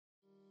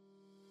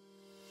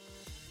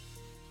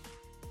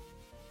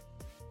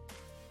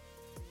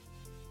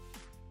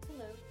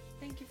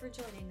for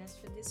joining us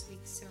for this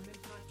week's sermon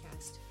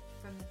podcast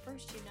from the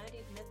First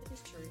United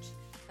Methodist Church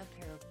of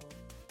Paraple.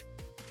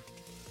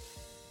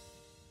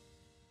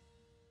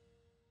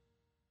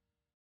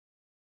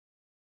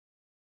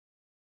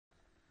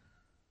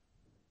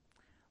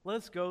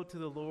 Let's go to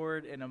the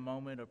Lord in a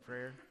moment of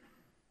prayer.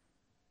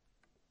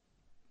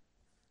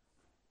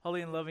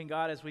 Holy and loving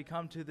God, as we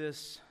come to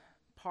this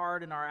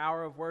part in our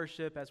hour of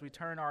worship, as we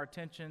turn our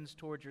attentions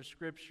towards your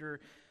scripture,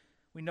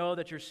 we know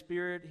that your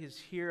Spirit is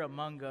here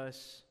among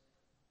us.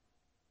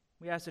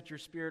 We ask that your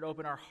Spirit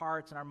open our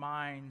hearts and our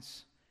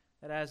minds,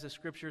 that as the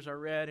scriptures are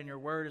read and your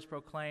word is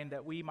proclaimed,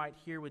 that we might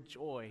hear with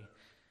joy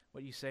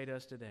what you say to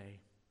us today.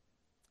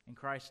 In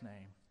Christ's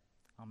name,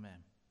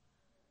 amen.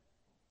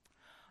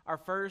 Our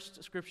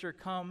first scripture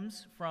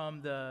comes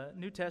from the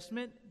New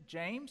Testament,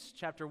 James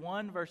chapter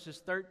 1,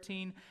 verses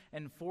 13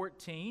 and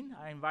 14.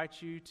 I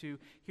invite you to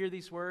hear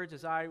these words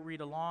as I read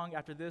along.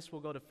 After this,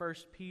 we'll go to 1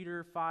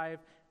 Peter 5,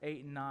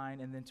 8, and 9,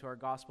 and then to our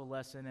gospel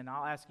lesson. And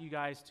I'll ask you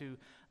guys to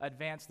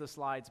advance the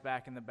slides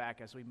back in the back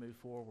as we move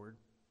forward.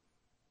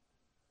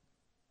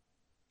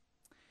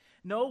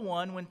 No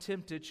one, when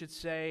tempted, should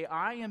say,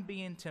 "I am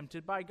being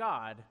tempted by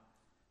God."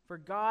 For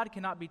God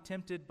cannot be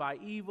tempted by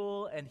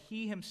evil, and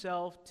he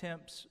himself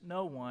tempts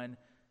no one.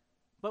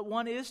 But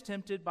one is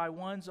tempted by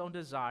one's own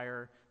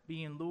desire,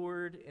 being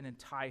lured and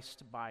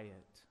enticed by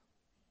it.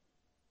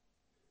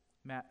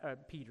 1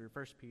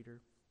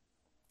 Peter.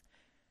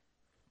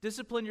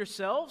 Discipline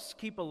yourselves,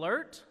 keep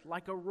alert.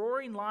 Like a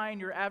roaring lion,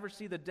 your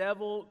adversary, the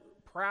devil,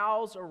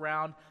 prowls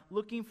around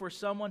looking for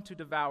someone to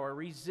devour.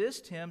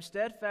 Resist him,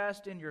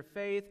 steadfast in your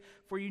faith,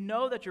 for you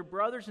know that your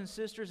brothers and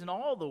sisters in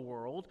all the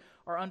world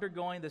are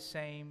undergoing the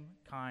same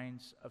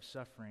kinds of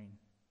suffering.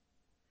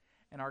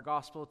 And our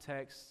gospel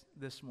text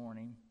this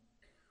morning.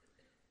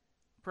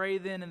 Pray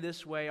then in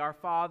this way, Our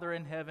Father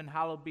in heaven,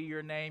 hallowed be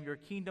your name. Your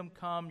kingdom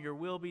come, your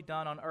will be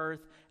done on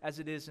earth as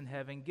it is in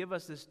heaven. Give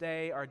us this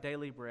day our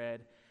daily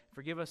bread.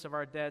 Forgive us of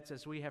our debts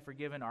as we have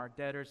forgiven our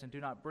debtors, and do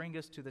not bring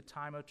us to the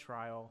time of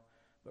trial,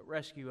 but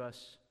rescue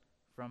us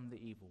from the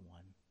evil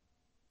one.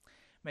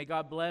 May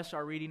God bless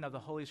our reading of the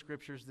Holy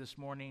Scriptures this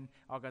morning.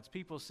 All God's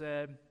people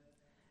said,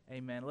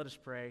 amen. Let us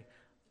pray.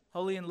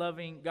 Holy and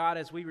loving God,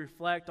 as we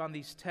reflect on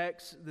these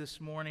texts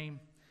this morning,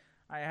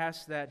 I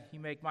ask that you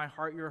make my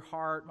heart your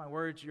heart, my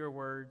words your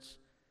words.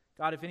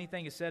 God, if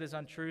anything is said is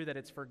untrue, that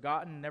it's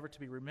forgotten, never to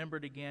be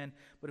remembered again.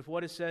 But if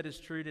what is said is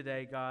true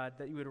today, God,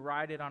 that you would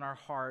write it on our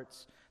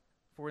hearts.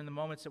 For in the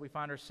moments that we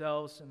find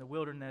ourselves in the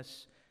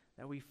wilderness,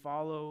 that we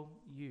follow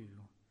you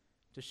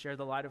to share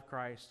the light of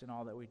Christ in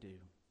all that we do.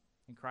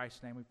 In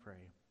Christ's name we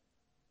pray.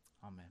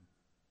 Amen.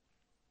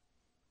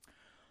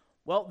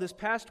 Well, this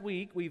past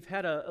week, we've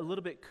had a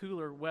little bit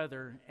cooler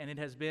weather, and it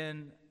has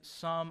been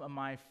some of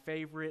my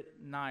favorite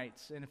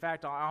nights. In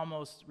fact, I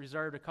almost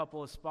reserved a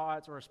couple of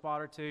spots, or a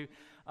spot or two,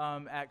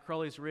 at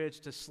Crowley's Ridge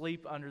to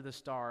sleep under the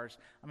stars.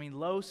 I mean,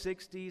 low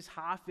 60s,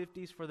 high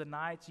 50s for the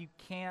nights. You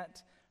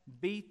can't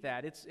beat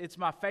that. It's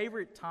my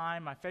favorite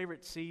time, my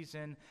favorite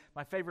season,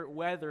 my favorite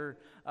weather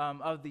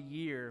of the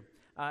year.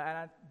 And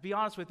I'll be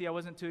honest with you, I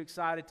wasn't too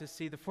excited to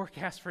see the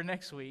forecast for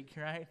next week,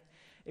 right?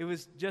 It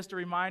was just a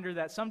reminder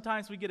that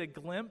sometimes we get a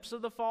glimpse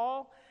of the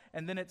fall,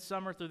 and then it's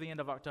summer through the end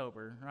of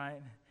October, right?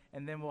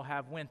 And then we'll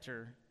have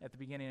winter at the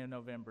beginning of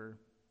November.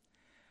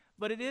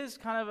 But it is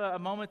kind of a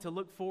moment to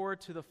look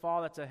forward to the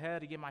fall that's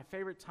ahead. Again, my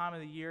favorite time of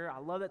the year. I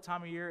love that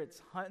time of year.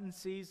 It's hunting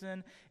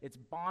season. It's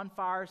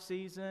bonfire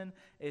season.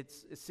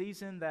 It's a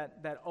season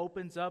that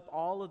opens up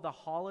all of the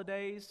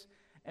holidays.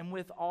 And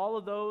with all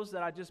of those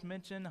that I just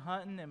mentioned,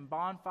 hunting and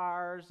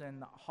bonfires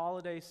and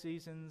holiday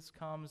seasons,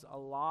 comes a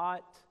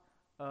lot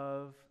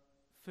of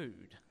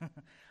food.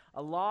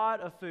 A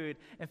lot of food.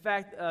 In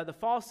fact, the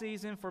fall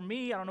season, for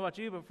me, I don't know about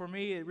you, but for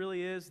me, it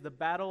really is the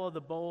battle of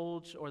the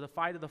bulge or the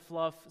fight of the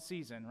fluff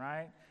season,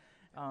 right?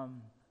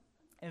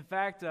 In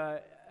fact,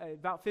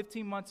 about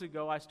 15 months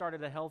ago, I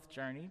started a health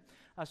journey.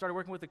 I started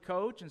working with a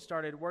coach and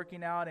started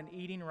working out and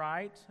eating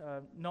right,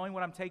 knowing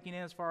what I'm taking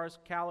in as far as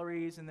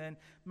calories, and then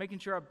making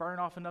sure I burn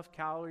off enough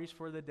calories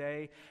for the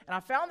day. And I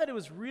found that it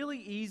was really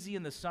easy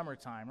in the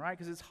summertime, right?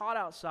 Because it's hot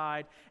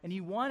outside, and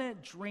you want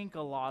to drink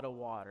a lot of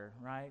water,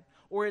 right?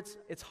 Or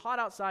it's hot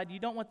outside. You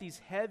don't want these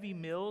heavy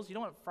meals. You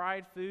don't want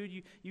fried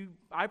food.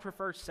 I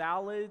prefer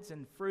salads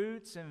and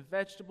fruits and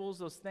vegetables,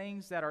 those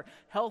things that are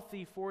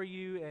healthy for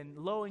you and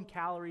low in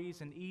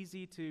calories and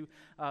easy to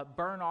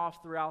burn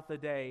off throughout the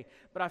day.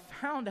 But I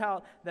found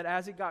out that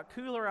as it got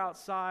cooler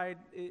outside,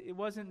 it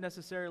wasn't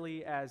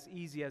necessarily as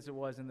easy as it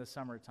was in the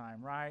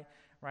summertime, right?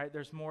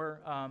 There's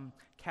more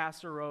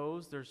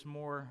casseroles, there's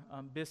more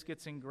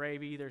biscuits and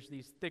gravy, there's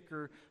these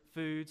thicker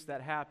foods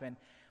that happen.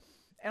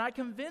 And I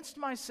convinced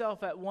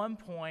myself at one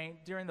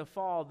point during the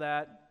fall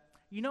that,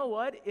 you know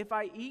what, if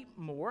I eat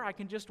more, I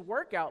can just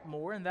work out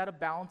more, and that'll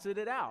balance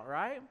it out,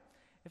 right?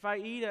 If I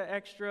eat an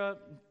extra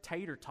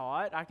tater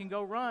tot, I can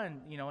go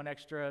run, an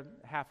extra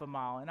half a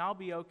mile, and I'll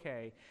be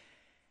okay.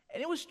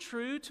 And it was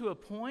true to a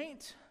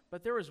point,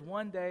 but there was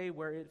one day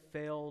where it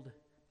failed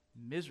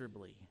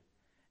miserably.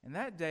 And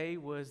that day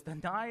was the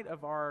night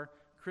of our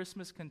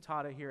Christmas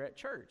cantata here at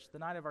church, the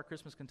night of our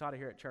Christmas cantata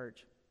here at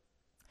church.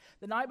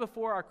 The night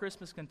before our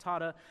Christmas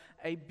cantata,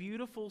 a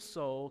beautiful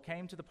soul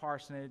came to the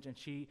parsonage and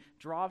she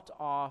dropped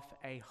off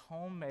a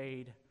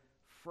homemade,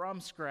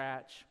 from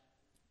scratch,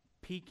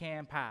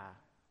 pecan pie,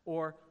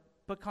 or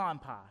pecan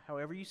pie,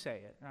 however you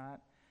say it, right?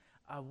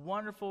 A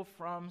wonderful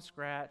from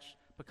scratch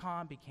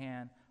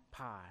pecan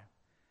pie.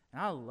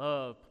 And I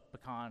love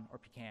pecan or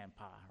pecan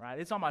pie, right?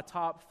 It's on my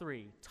top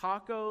 3.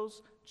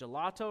 Tacos,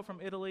 gelato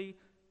from Italy,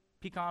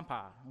 pecan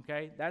pie,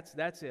 okay?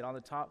 That's it on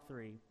the top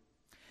 3.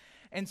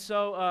 And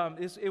so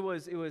it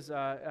was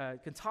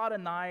cantata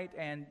night,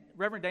 and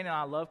Reverend Dana and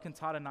I love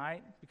cantata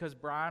night because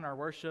Brian, our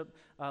worship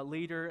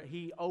leader,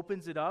 he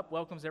opens it up,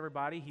 welcomes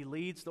everybody, he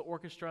leads the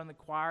orchestra and the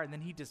choir, and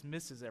then he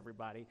dismisses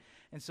everybody.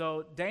 And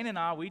so Dana and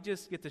I, we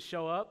just get to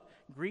show up,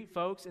 greet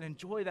folks, and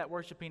enjoy that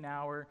worshiping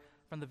hour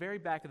from the very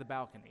back of the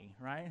balcony,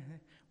 right?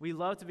 We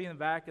love to be in the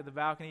back of the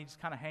balcony,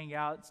 just kind of hang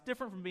out. It's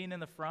different from being in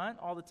the front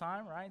all the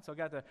time, right? So I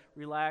got to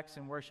relax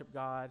and worship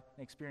God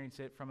and experience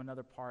it from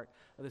another part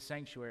of the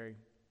sanctuary.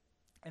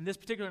 And this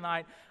particular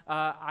night,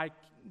 I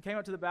came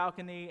up to the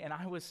balcony, and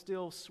I was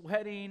still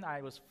sweating.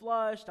 I was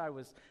flushed. I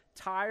was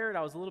tired.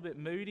 I was a little bit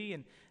moody.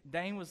 And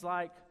Dane was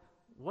like,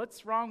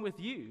 "What's wrong with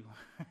you?"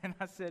 And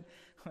I said,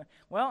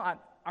 "Well,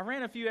 I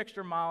ran a few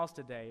extra miles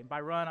today." And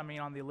by run, I mean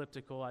on the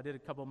elliptical. I did a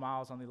couple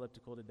miles on the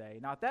elliptical today.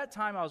 Now, at that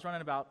time, I was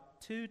running about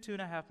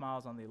 2.5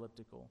 miles on the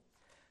elliptical.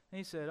 And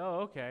he said,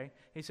 "Oh, okay."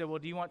 He said, "Well,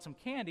 do you want some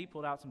candy?"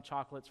 Pulled out some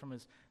chocolates from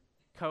his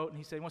coat, and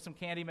he said, "Want some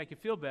candy, make you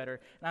feel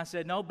better?" And I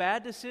said, "No,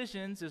 bad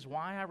decisions is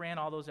why I ran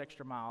all those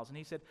extra miles." And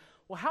he said,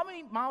 "Well, how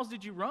many miles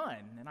did you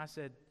run?" And I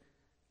said,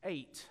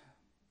 8.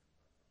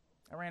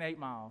 I ran 8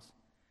 miles.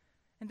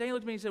 And Dane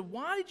looked at me and said,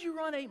 "Why did you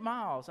run 8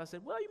 miles?" I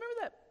said, "Well, you remember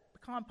that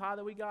pecan pie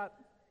that we got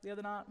the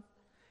other night?"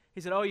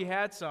 He said, "Oh, you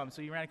had some,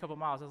 so you ran a couple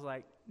miles." I was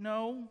like,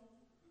 "No,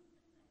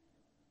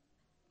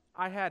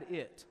 I had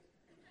it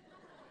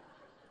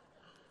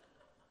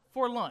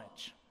for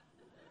lunch."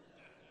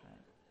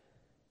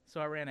 So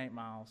I ran 8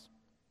 miles.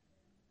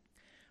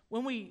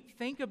 When we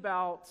think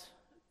about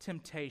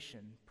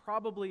temptation,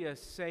 probably a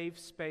safe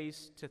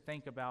space to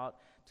think about,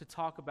 to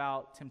talk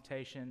about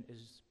temptation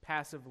is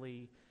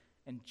passively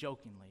and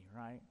jokingly,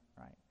 right?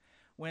 Right.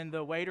 When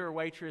the waiter or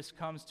waitress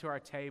comes to our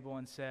table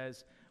and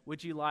says,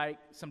 "Would you like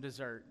some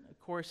dessert?" Of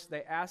course,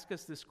 they ask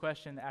us this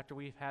question after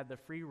we've had the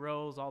free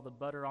rolls, all the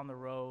butter on the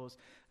rolls,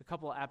 a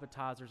couple of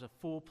appetizers, a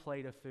full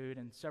plate of food,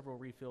 and several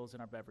refills in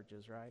our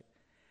beverages, right?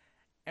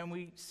 And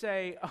we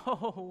say,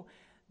 "Oh,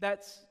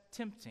 that's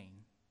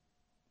tempting,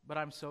 but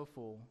I'm so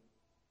full."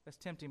 That's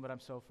tempting, but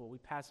I'm so full. We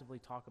passively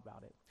talk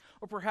about it.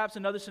 Or perhaps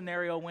another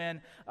scenario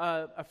when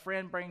a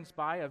friend brings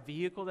by a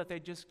vehicle that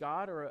they just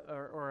got,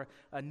 or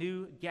a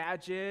new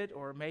gadget,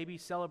 or maybe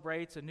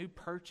celebrates a new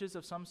purchase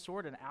of some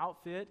sort, an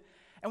outfit.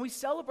 And we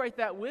celebrate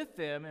that with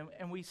them,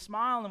 and we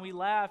smile and we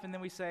laugh, and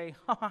then we say,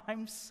 "Oh,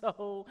 I'm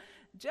so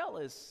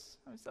jealous.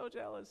 I'm so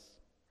jealous."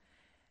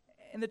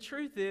 And the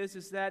truth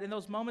is that in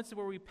those moments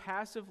where we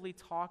passively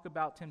talk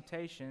about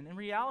temptation, in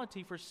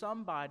reality, for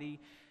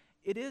somebody,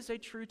 it is a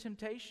true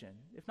temptation.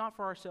 If not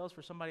for ourselves,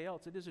 for somebody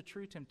else, it is a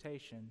true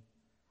temptation.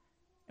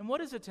 And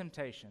what is a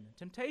temptation?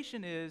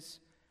 Temptation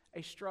is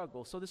a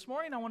struggle. So this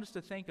morning I want us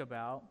to think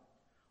about,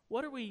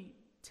 what are we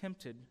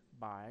tempted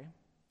by?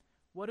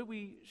 What do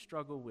we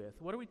struggle with?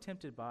 What are we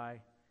tempted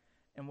by?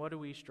 And what do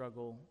we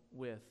struggle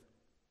with?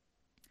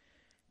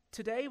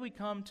 Today we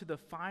come to the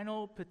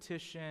final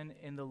petition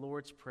in the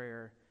Lord's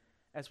Prayer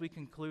as we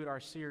conclude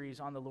our series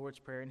on the Lord's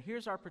Prayer. And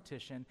here's our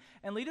petition: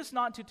 "And lead us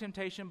not to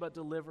temptation, but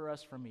deliver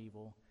us from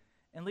evil."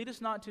 And lead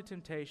us not to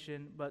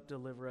temptation, but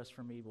deliver us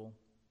from evil.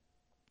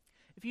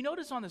 If you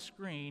notice on the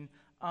screen,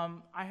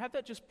 I have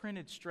that just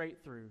printed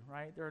straight through,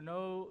 right? There are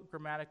no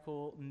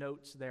grammatical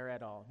notes there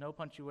at all, no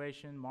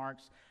punctuation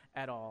marks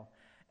at all.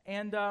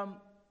 And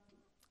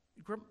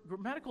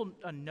grammatical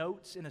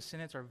notes in a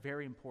sentence are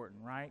very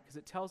important, right? Because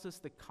it tells us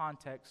the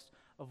context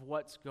of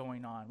what's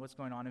going on.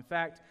 In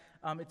fact,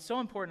 it's so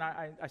important.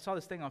 I saw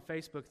this thing on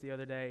Facebook the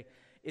other day.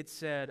 It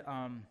said,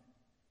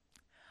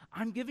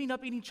 "I'm giving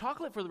up eating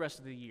chocolate for the rest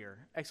of the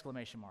year!"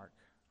 Exclamation mark.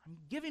 "I'm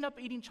giving up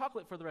eating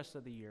chocolate for the rest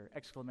of the year!"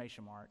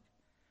 Exclamation mark.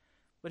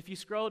 But if you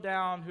scroll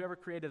down, whoever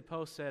created the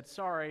post said,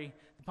 "Sorry,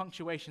 the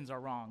punctuations are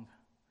wrong.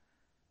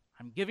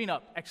 I'm giving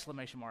up!"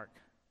 Exclamation mark.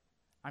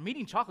 "I'm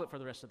eating chocolate for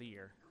the rest of the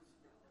year."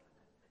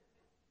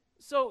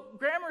 So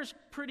grammar is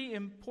pretty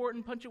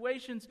important.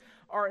 Punctuations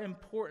are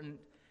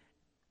important.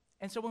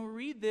 And so when we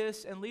read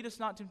this, "and lead us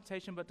not to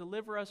temptation, but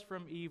deliver us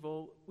from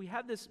evil," we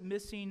have this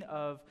missing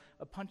of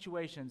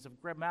punctuations,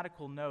 of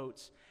grammatical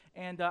notes.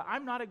 And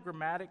I'm not a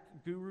grammatic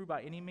guru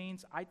by any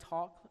means. I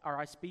talk, or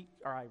I speak,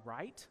 or I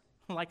write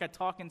like I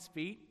talk and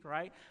speak,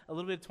 right? A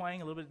little bit of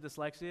twang, a little bit of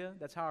dyslexia.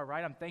 That's how I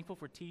write. I'm thankful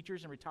for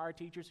teachers and retired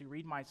teachers who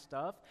read my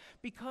stuff,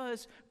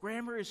 because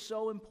grammar is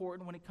so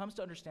important when it comes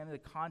to understanding the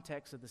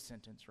context of the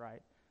sentence,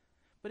 right?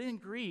 But in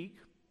Greek,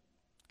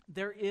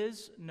 there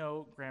is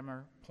no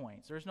grammar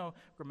points. There's no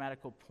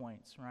grammatical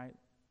points, right?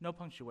 No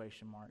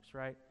punctuation marks,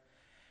 right?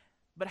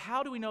 But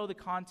how do we know the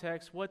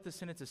context, what the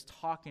sentence is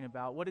talking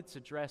about, what it's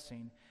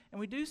addressing?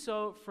 And we do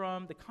so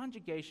from the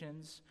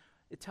conjugations.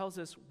 It tells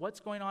us what's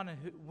going on and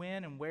who,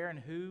 when and where and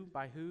who,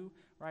 by who,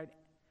 right?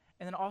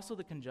 And then also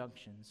the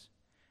conjunctions.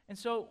 And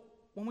so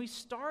when we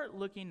start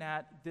looking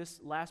at this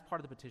last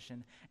part of the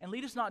petition, and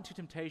lead us not into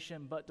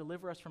temptation, but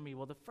deliver us from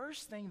evil, the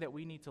first thing that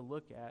we need to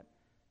look at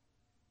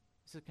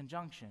is the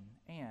conjunction,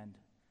 and,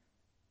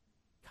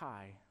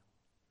 kai.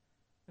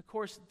 Of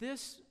course,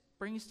 this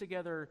brings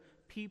together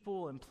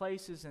people and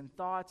places and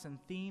thoughts and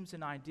themes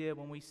and idea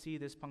when we see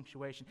this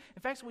punctuation.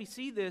 In fact, we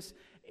see this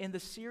in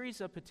the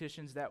series of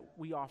petitions that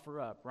we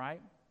offer up,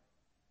 right?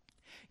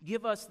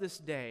 Give us this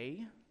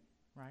day,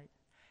 right?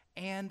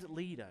 And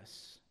lead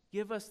us.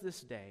 Give us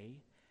this day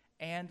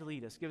and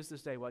lead us. Give us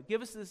this day what?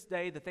 Give us this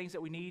day the things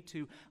that we need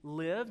to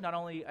live, not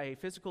only a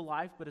physical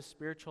life, but a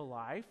spiritual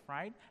life,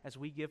 right? As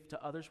we give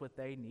to others what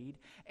they need.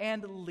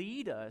 And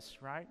lead us,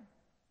 right?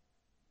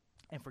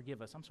 And forgive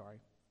us,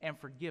 and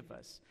forgive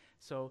us.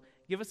 So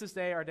give us this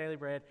day our daily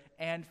bread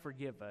and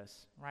forgive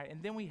us, right?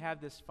 And then we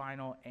have this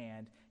final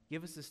and.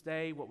 Give us this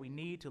day what we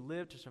need to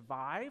live, to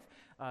survive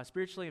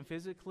spiritually and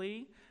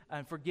physically.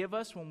 And forgive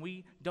us when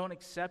we don't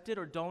accept it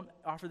or don't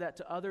offer that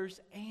to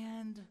others.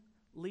 And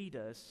lead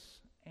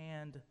us,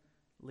 and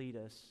lead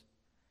us.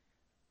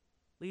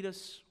 Lead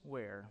us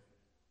where?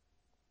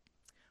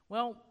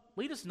 Well,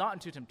 lead us not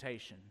into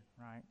temptation,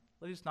 right?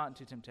 Lead us not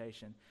into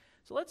temptation.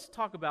 So let's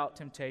talk about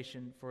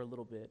temptation for a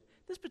little bit.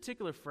 This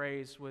particular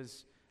phrase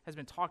has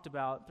been talked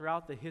about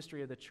throughout the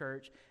history of the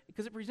church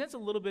because it presents a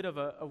little bit of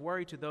a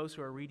worry to those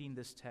who are reading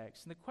this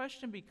text. And the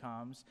question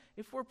becomes,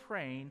 if we're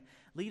praying,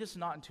 lead us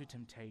not into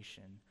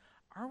temptation,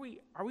 are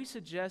we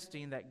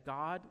suggesting that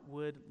God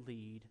would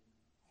lead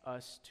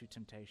us to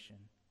temptation?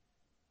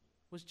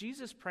 Was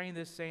Jesus praying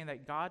this saying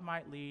that God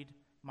might lead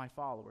my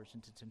followers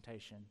into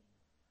temptation?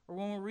 Or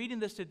when we're reading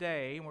this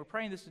today and we're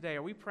praying this today,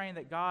 are we praying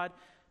that God,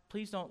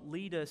 please don't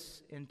lead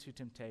us into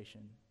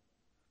temptation?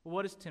 Well,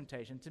 what is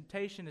temptation?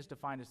 Temptation is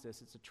defined as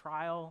this. It's a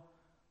trial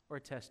or a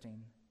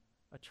testing.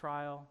 A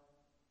trial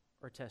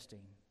or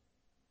testing.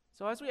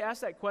 So as we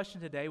ask that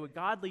question today, would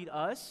God lead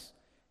us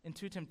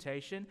into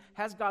temptation?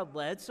 Has God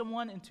led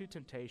someone into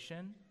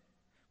temptation?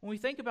 When we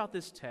think about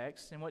this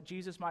text and what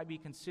Jesus might be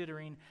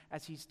considering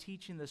as he's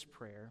teaching this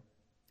prayer,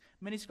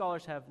 many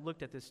scholars have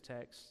looked at this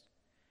text,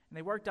 and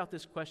they worked out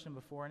this question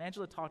before, and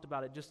Angela talked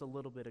about it just a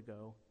little bit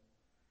ago.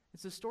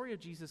 It's the story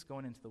of Jesus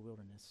going into the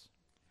wilderness.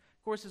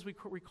 Of course, as we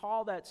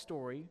recall that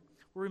story,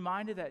 we're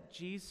reminded that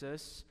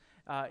Jesus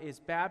is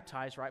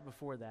baptized right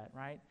before that,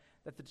 right?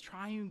 That the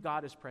triune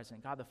God is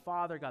present, God the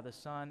Father, God the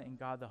Son, and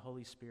God the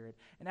Holy Spirit.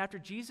 And after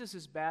Jesus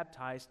is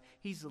baptized,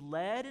 he's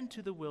led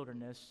into the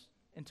wilderness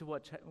into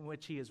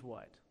which he is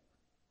what?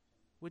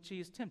 Which he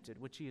is tempted,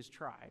 which he is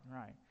tried,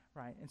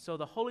 right? And so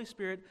the Holy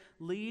Spirit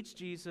leads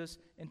Jesus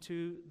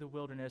into the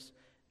wilderness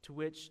to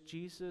which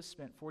Jesus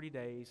spent 40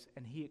 days,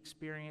 and he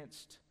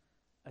experienced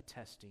a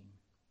testing.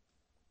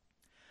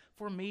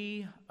 For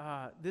me,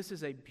 this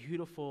is a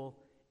beautiful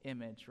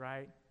image,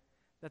 right?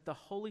 That the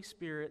Holy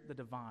Spirit, the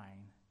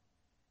divine,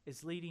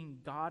 is leading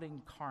God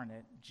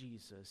incarnate,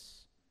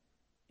 Jesus,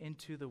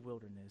 into the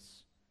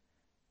wilderness.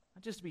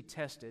 Not just to be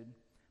tested,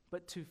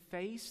 but to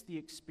face the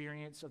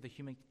experience of the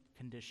human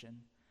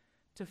condition.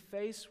 To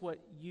face what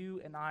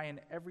you and I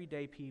and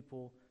everyday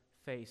people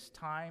face,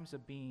 times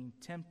of being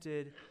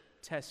tempted,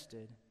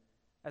 tested,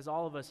 as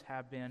all of us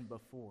have been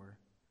before,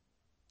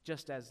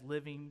 just as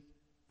living,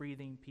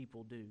 breathing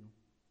people do.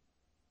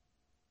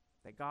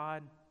 That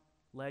God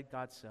led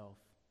God's self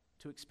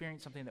to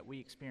experience something that we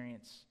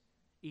experience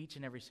each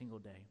and every single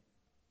day.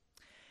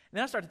 And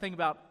then I start to think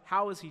about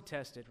how is he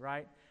tested,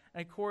 right?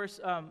 And of course,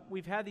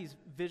 we've had these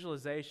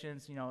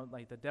visualizations,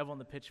 like the devil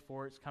and the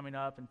pitchforks coming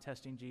up and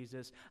testing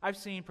Jesus. I've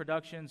seen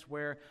productions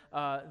where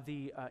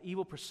the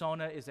evil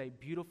persona is a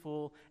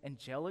beautiful,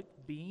 angelic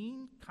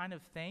being kind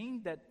of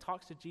thing that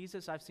talks to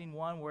Jesus. I've seen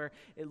one where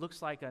it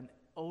looks like an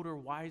older,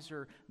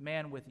 wiser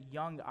man with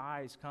young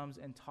eyes comes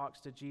and talks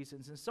to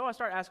Jesus. And so I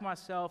start asking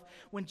myself,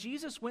 when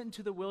Jesus went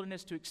into the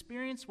wilderness to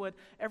experience what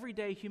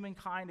everyday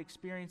humankind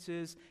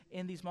experiences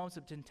in these moments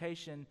of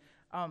temptation,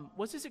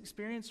 was his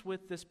experience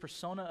with this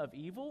persona of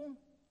evil?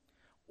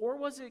 Or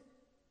was it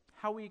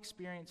how we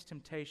experience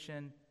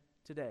temptation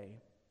today?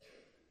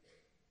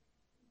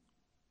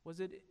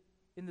 Was it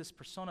in this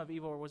persona of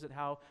evil, or was it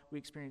how we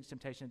experience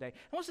temptation today?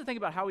 I want us to think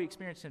about how we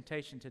experience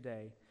temptation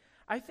today.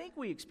 I think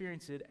we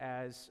experience it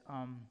as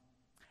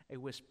a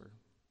whisper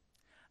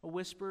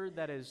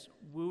that is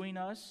wooing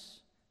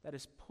us, that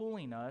is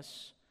pulling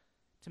us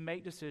to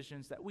make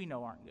decisions that we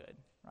know aren't good,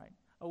 right?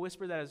 A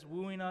whisper that is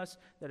wooing us,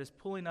 that is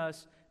pulling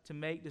us to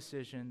make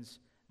decisions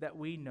that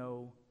we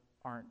know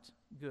aren't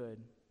good.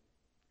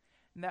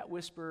 And that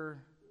whisper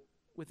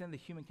within the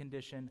human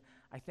condition,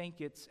 I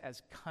think it's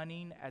as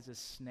cunning as a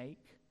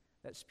snake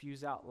that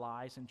spews out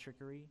lies and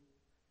trickery.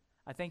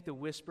 I think the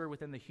whisper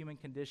within the human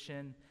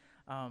condition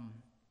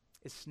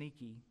is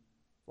sneaky,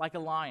 like a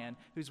lion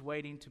who's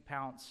waiting to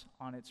pounce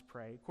on its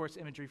prey. Of course,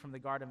 imagery from the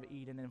Garden of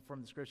Eden and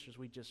from the scriptures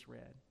we just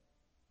read.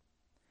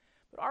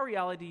 But our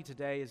reality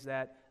today is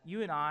that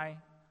you and I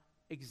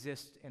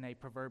exist in a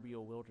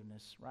proverbial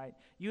wilderness, right?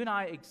 You and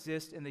I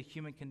exist in the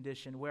human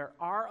condition where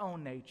our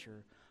own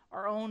nature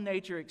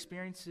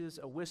experiences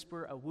a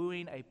whisper, a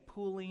wooing, a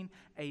pulling,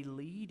 a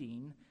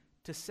leading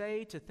to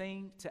say, to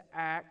think, to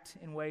act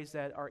in ways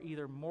that are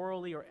either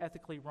morally or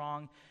ethically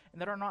wrong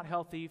and that are not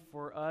healthy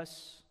for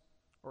us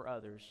or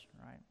others,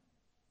 right?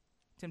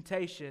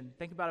 Temptation,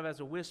 think about it as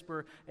a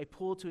whisper, a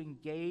pull to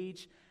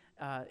engage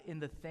in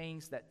the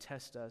things that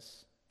test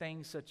us,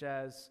 things such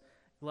as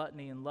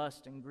gluttony and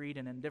lust and greed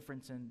and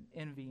indifference and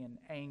envy and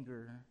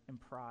anger and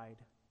pride.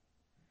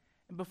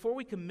 And before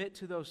we commit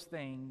to those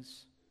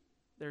things,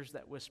 there's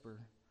that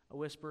whisper, a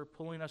whisper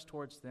pulling us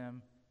towards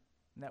them,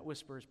 and that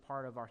whisper is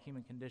part of our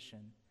human condition.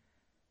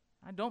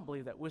 I don't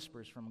believe that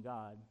whisper is from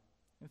God.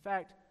 In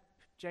fact,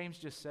 James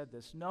just said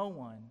this, no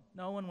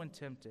one when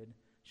tempted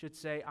should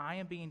say, I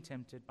am being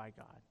tempted by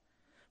God.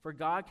 For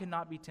God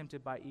cannot be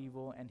tempted by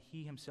evil, and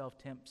he himself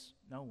tempts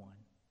no one.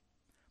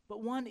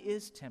 But one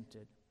is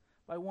tempted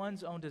by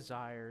one's own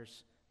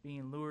desires,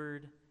 being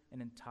lured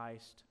and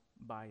enticed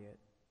by it.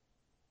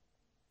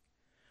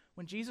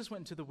 When Jesus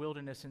went into the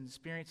wilderness and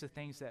experienced the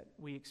things that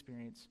we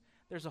experience,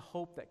 there's a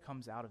hope that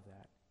comes out of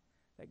that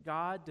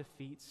God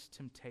defeats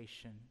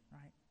temptation,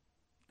 right?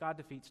 God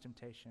defeats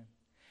temptation.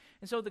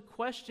 And so the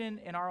question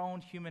in our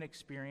own human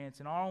experience,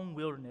 in our own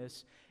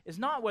wilderness, is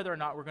not whether or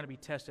not we're going to be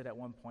tested at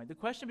one point. The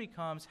question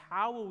becomes,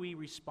 how will we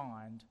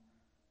respond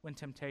when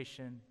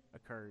temptation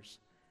occurs?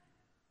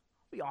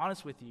 I'll be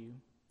honest with you.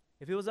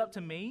 If it was up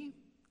to me,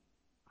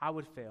 I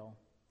would fail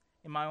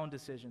in my own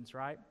decisions,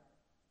 right?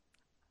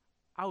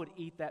 I would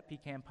eat that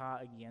pecan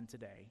pie again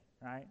today,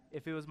 right?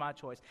 If it was my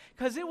choice.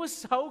 Because it was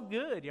so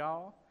good,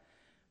 y'all.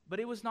 But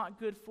it was not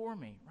good for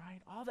me, right?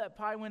 All that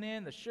pie went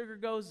in, the sugar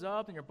goes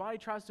up, and your body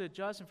tries to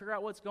adjust and figure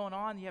out what's going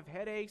on. You have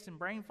headaches and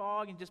brain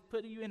fog and just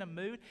put you in a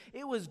mood.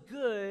 It was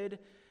good,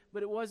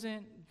 but it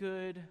wasn't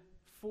good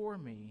for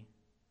me.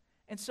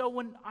 And so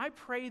when I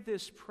pray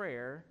this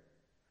prayer,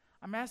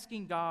 I'm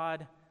asking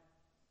God,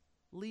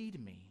 lead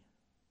me.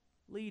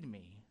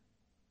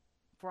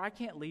 For I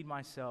can't lead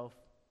myself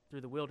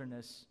through the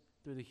wilderness,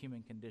 through the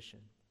human condition.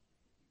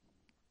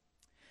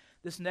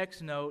 This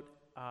next note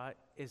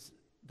is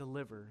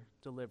deliver.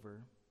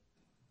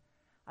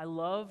 I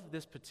love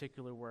this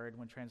particular word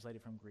when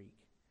translated from Greek.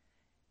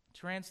 It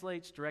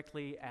translates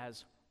directly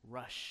as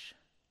rush.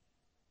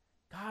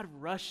 God,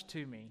 rush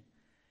to me.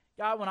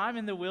 God, when I'm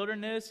in the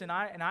wilderness and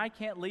I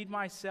can't lead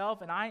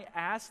myself and I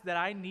ask that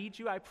I need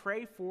you, I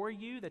pray for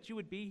you that you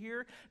would be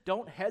here.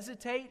 Don't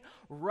hesitate.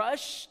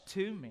 Rush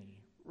to me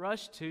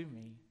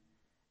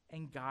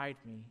and guide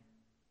me.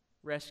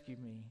 Rescue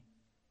me.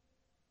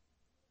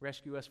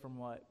 Rescue us from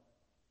what?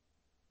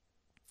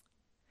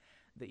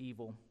 The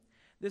evil.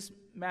 This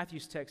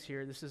Matthew's text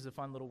here, this is a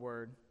fun little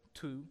word,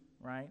 to,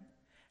 right?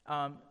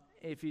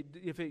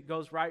 If it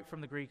goes right from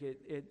the Greek,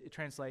 it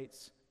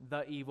translates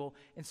the evil.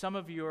 In some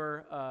of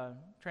your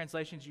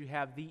translations, you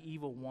have the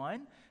evil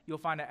one. You'll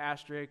find an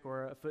asterisk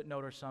or a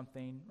footnote or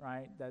something,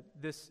 right? That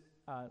this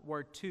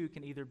word to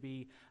can either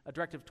be a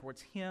directive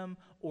towards him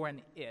or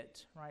an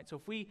it, right? So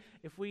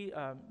if we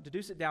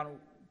deduce it down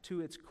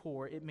to its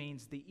core, it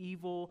means the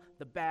evil,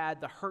 the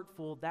bad, the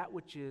hurtful, that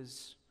which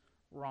is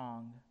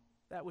wrong.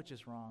 That which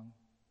is wrong.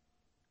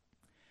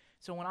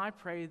 So when I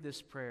pray this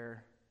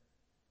prayer,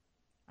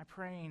 I'm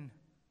praying,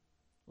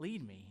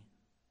 lead me.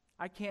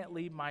 I can't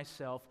lead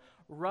myself.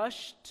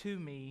 Rush to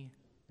me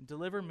and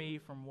deliver me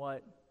from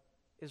what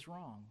is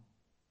wrong.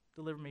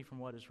 Deliver me from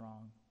what is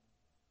wrong.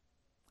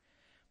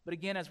 But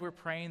again, as we're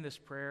praying this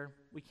prayer,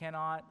 we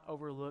cannot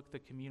overlook the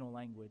communal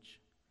language.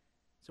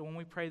 So when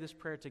we pray this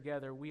prayer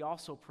together, we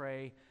also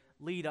pray,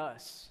 lead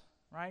us,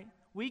 right?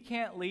 We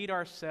can't lead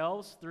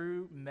ourselves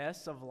through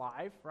mess of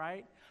life,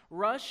 right?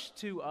 Rush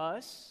to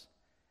us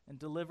and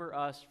deliver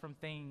us from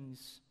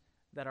things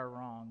that are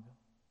wrong.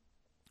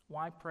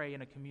 Why pray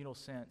in a communal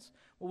sense?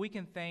 Well, we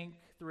can think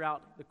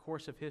throughout the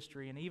course of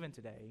history and even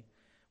today,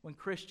 when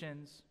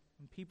Christians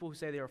and people who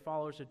say they are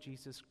followers of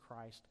Jesus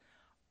Christ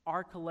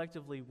are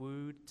collectively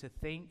wooed to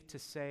think, to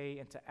say,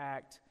 and to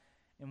act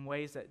in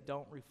ways that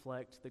don't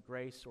reflect the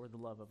grace or the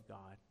love of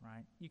God,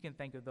 right? You can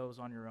think of those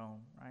on your own,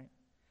 right?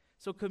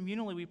 So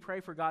communally, we pray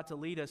for God to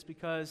lead us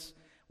because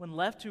when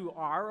left to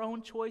our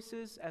own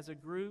choices as a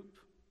group,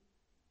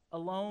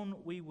 alone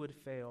we would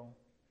fail.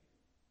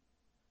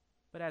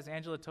 But as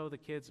Angela told the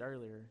kids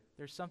earlier,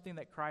 there's something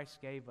that Christ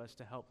gave us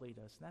to help lead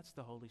us, and that's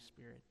the Holy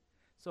Spirit.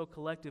 So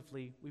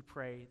collectively, we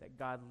pray that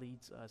God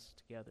leads us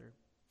together.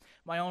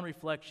 My own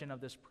reflection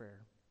of this prayer.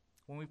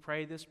 When we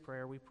pray this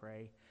prayer, we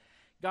pray,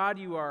 God,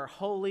 you are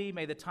holy.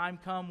 May the time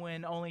come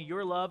when only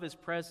your love is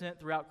present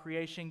throughout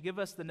creation. Give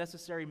us the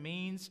necessary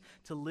means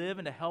to live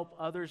and to help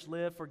others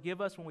live.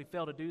 Forgive us when we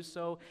fail to do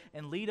so,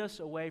 and lead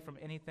us away from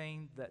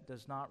anything that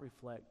does not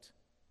reflect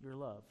your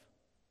love.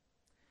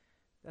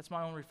 That's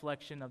my own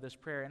reflection of this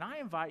prayer. And I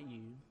invite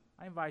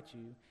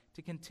you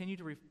to continue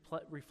to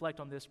reflect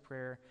on this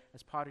prayer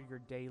as part of your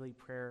daily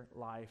prayer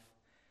life.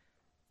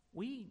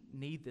 We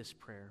need this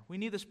prayer. We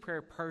need this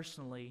prayer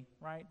personally,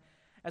 right?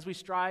 as we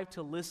strive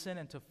to listen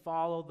and to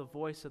follow the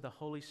voice of the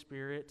Holy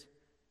Spirit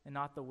and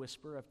not the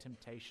whisper of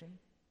temptation.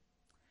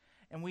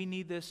 And we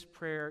need this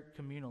prayer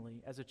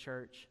communally as a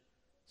church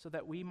so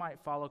that we might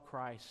follow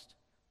Christ,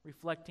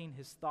 reflecting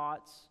his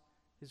thoughts,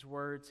 his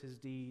words, his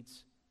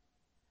deeds,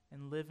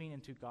 and living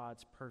into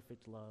God's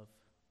perfect love.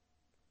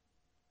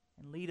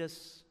 And lead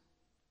us,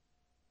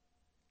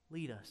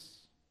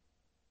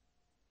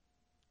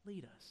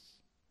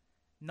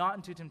 not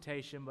into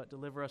temptation, but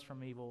deliver us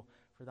from evil,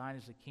 for thine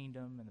is the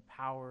kingdom and the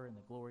power and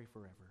the glory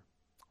forever.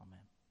 Amen.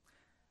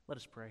 Let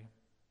us pray.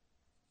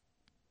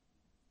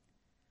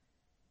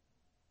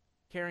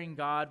 Caring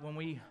God, when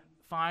we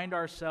find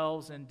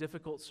ourselves in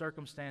difficult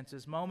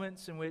circumstances,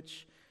 moments in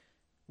which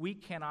we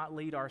cannot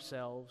lead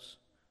ourselves,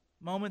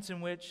 moments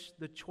in which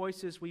the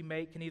choices we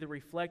make can either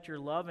reflect your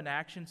love and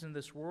actions in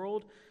this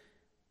world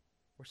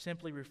or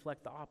simply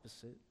reflect the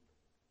opposite.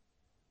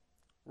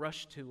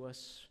 Rush to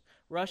us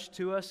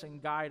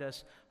and guide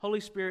us.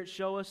 Holy Spirit,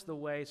 show us the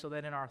way so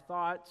that in our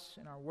thoughts,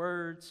 in our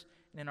words,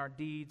 and in our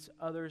deeds,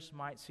 others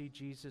might see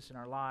Jesus in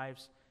our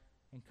lives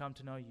and come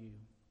to know you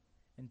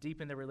and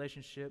deepen their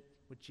relationship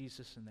with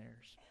Jesus in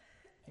theirs.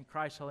 In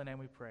Christ's holy name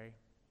we pray.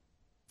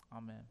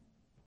 Amen.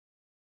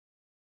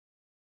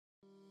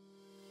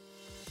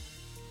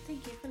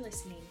 Thank you for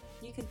listening.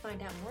 You can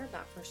find out more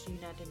about First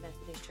United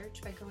Methodist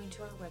Church by going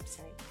to our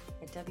website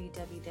at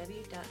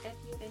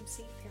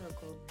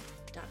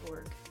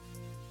www.fumcparagould.org.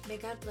 May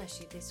God bless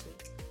you this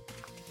week.